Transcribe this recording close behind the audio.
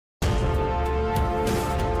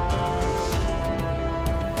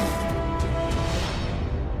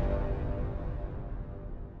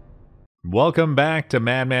Welcome back to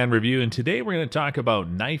Madman Review, and today we're going to talk about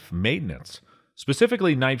knife maintenance,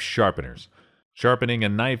 specifically knife sharpeners. Sharpening a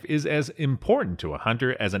knife is as important to a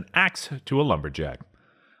hunter as an axe to a lumberjack.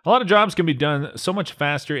 A lot of jobs can be done so much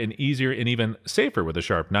faster and easier and even safer with a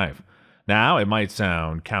sharp knife. Now, it might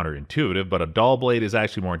sound counterintuitive, but a dull blade is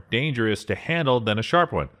actually more dangerous to handle than a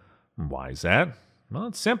sharp one. Why is that? Well,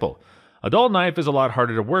 it's simple. A dull knife is a lot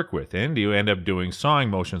harder to work with, and you end up doing sawing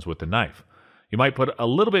motions with the knife. You might put a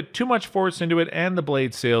little bit too much force into it, and the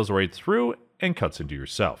blade sails right through and cuts into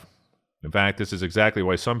yourself. In fact, this is exactly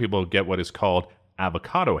why some people get what is called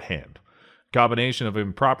avocado hand. A combination of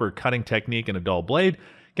improper cutting technique and a dull blade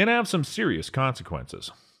can have some serious consequences.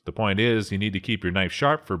 The point is, you need to keep your knife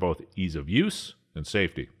sharp for both ease of use and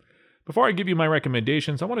safety. Before I give you my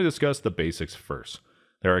recommendations, I want to discuss the basics first.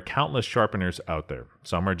 There are countless sharpeners out there.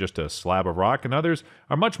 Some are just a slab of rock, and others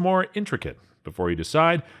are much more intricate. Before you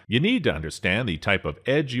decide, you need to understand the type of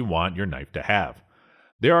edge you want your knife to have.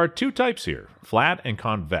 There are two types here, flat and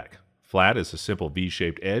convex. Flat is a simple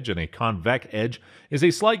V-shaped edge, and a convex edge is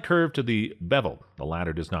a slight curve to the bevel. The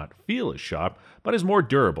latter does not feel as sharp, but is more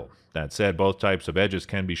durable. That said, both types of edges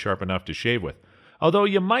can be sharp enough to shave with, although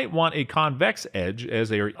you might want a convex edge as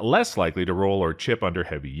they are less likely to roll or chip under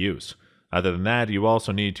heavy use. Other than that, you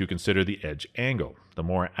also need to consider the edge angle. The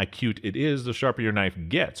more acute it is, the sharper your knife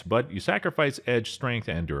gets, but you sacrifice edge strength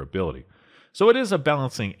and durability. So it is a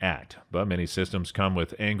balancing act, but many systems come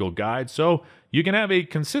with angle guides, so you can have a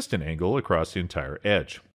consistent angle across the entire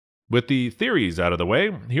edge. With the theories out of the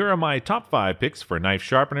way, here are my top 5 picks for knife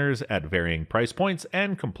sharpeners at varying price points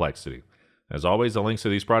and complexity. As always, the links to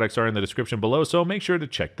these products are in the description below, so make sure to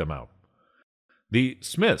check them out. The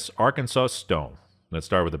Smith's Arkansas Stone. Let's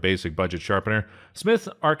start with a basic budget sharpener, Smith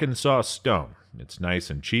Arkansas Stone. It's nice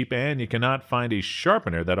and cheap, and you cannot find a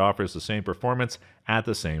sharpener that offers the same performance at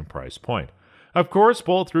the same price point. Of course,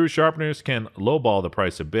 pull-through sharpeners can lowball the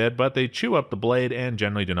price a bit, but they chew up the blade and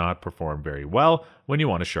generally do not perform very well when you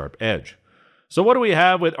want a sharp edge. So what do we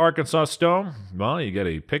have with Arkansas Stone? Well, you get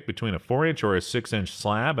a pick between a 4-inch or a 6-inch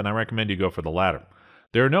slab, and I recommend you go for the latter.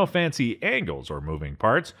 There are no fancy angles or moving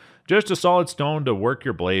parts, just a solid stone to work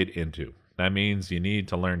your blade into. That means you need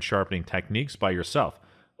to learn sharpening techniques by yourself,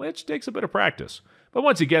 which takes a bit of practice. But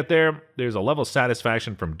once you get there, there's a level of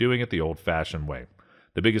satisfaction from doing it the old-fashioned way.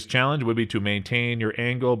 The biggest challenge would be to maintain your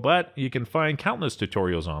angle, but you can find countless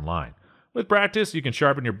tutorials online. With practice, you can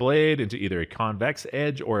sharpen your blade into either a convex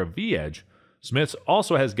edge or a V-edge. Smith's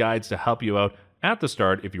also has guides to help you out at the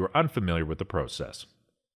start if you are unfamiliar with the process.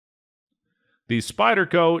 The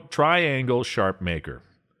Spyderco Triangle Sharpmaker.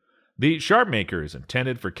 The Sharpmaker is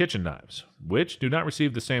intended for kitchen knives, which do not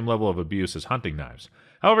receive the same level of abuse as hunting knives.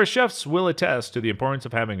 However, chefs will attest to the importance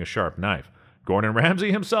of having a sharp knife. Gordon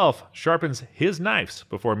Ramsay himself sharpens his knives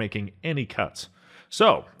before making any cuts.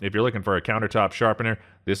 So, if you're looking for a countertop sharpener,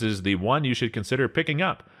 this is the one you should consider picking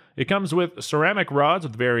up. It comes with ceramic rods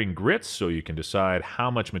with varying grits, so you can decide how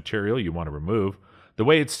much material you want to remove. The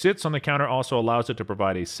way it sits on the counter also allows it to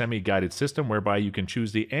provide a semi-guided system whereby you can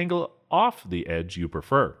choose the angle off the edge you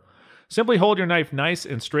prefer. Simply hold your knife nice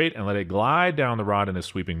and straight and let it glide down the rod in a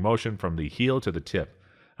sweeping motion from the heel to the tip.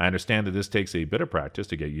 I understand that this takes a bit of practice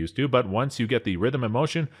to get used to, but once you get the rhythm and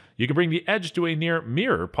motion, you can bring the edge to a near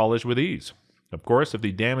mirror polish with ease. Of course, if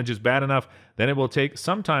the damage is bad enough, then it will take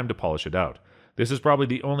some time to polish it out. This is probably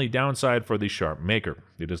the only downside for the Sharpmaker.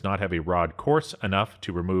 It does not have a rod coarse enough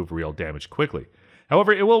to remove real damage quickly.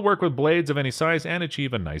 However, it will work with blades of any size and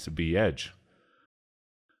achieve a nice V edge.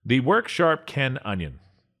 The Work Sharp Ken Onion.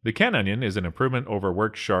 The Ken Onion is an improvement over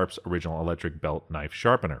Work Sharp's original electric belt knife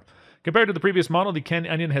sharpener. Compared to the previous model, the Ken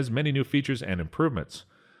Onion has many new features and improvements.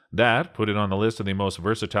 That put it on the list of the most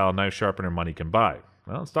versatile knife sharpener money can buy.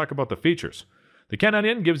 Well, let's talk about the features. The Ken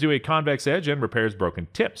Onion gives you a convex edge and repairs broken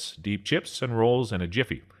tips, deep chips, and rolls in a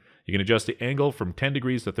jiffy. You can adjust the angle from 10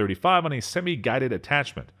 degrees to 35 on a semi-guided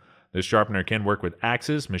attachment. This sharpener can work with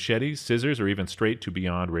axes, machetes, scissors, or even straight to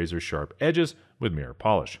beyond razor-sharp edges with mirror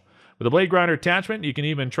polish. With a blade grinder attachment, you can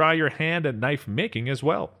even try your hand at knife making as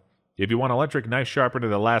well. If you want an electric knife sharpener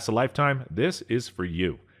that lasts a lifetime, this is for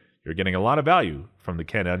you. You're getting a lot of value from the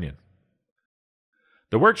Ken Onion.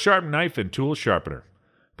 The Work Sharp Knife and Tool Sharpener.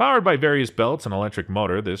 Powered by various belts and electric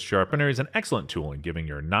motor, this sharpener is an excellent tool in giving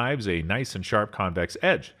your knives a nice and sharp convex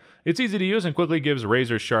edge. It's easy to use and quickly gives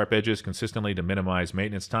razor-sharp edges consistently to minimize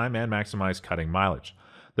maintenance time and maximize cutting mileage.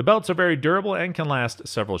 The belts are very durable and can last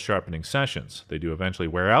several sharpening sessions. They do eventually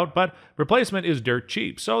wear out, but replacement is dirt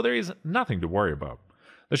cheap, so there is nothing to worry about.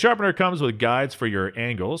 The sharpener comes with guides for your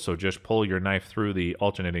angles, so just pull your knife through the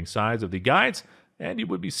alternating sides of the guides and you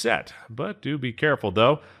would be set. But do be careful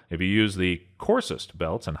though. If you use the coarsest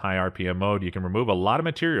belts in high RPM mode, you can remove a lot of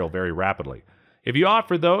material very rapidly. If you opt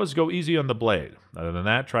for those, go easy on the blade. Other than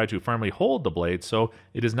that, try to firmly hold the blade so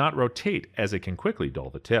it does not rotate, as it can quickly dull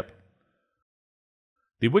the tip.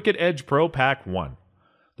 The Wicked Edge Pro Pack 1.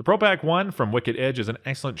 The Pro Pack 1 from Wicked Edge is an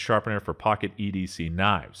excellent sharpener for pocket EDC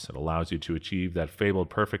knives. It allows you to achieve that fabled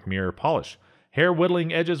perfect mirror polish, hair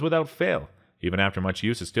whittling edges without fail. Even after much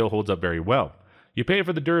use, it still holds up very well. You pay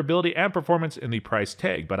for the durability and performance in the price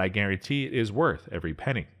tag, but I guarantee it is worth every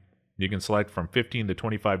penny. You can select from 15 to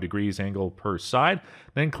 25 degrees angle per side,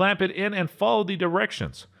 then clamp it in and follow the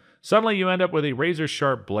directions. Suddenly you end up with a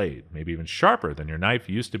razor-sharp blade, maybe even sharper than your knife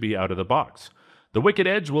used to be out of the box. The Wicked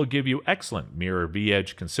Edge will give you excellent mirror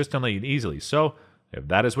V-edge consistently and easily, so if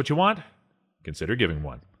that is what you want, consider giving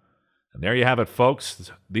one. And there you have it,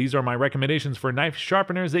 folks. These are my recommendations for knife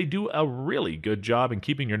sharpeners. They do a really good job in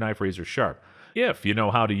keeping your knife razor sharp, if you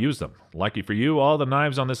know how to use them. Lucky for you, all the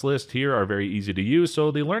knives on this list here are very easy to use,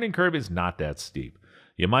 so the learning curve is not that steep.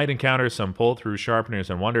 You might encounter some pull-through sharpeners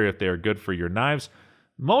and wonder if they are good for your knives.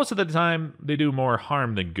 Most of the time, they do more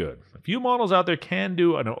harm than good. A few models out there can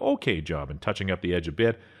do an okay job in touching up the edge a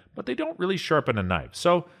bit, but they don't really sharpen a knife.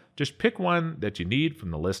 So just pick one that you need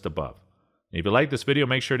from the list above. If you like this video,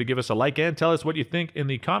 make sure to give us a like and tell us what you think in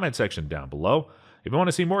the comment section down below. If you want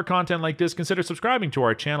to see more content like this, consider subscribing to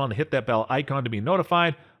our channel and hit that bell icon to be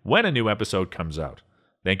notified when a new episode comes out.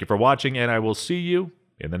 Thank you for watching, and I will see you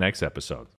in the next episode.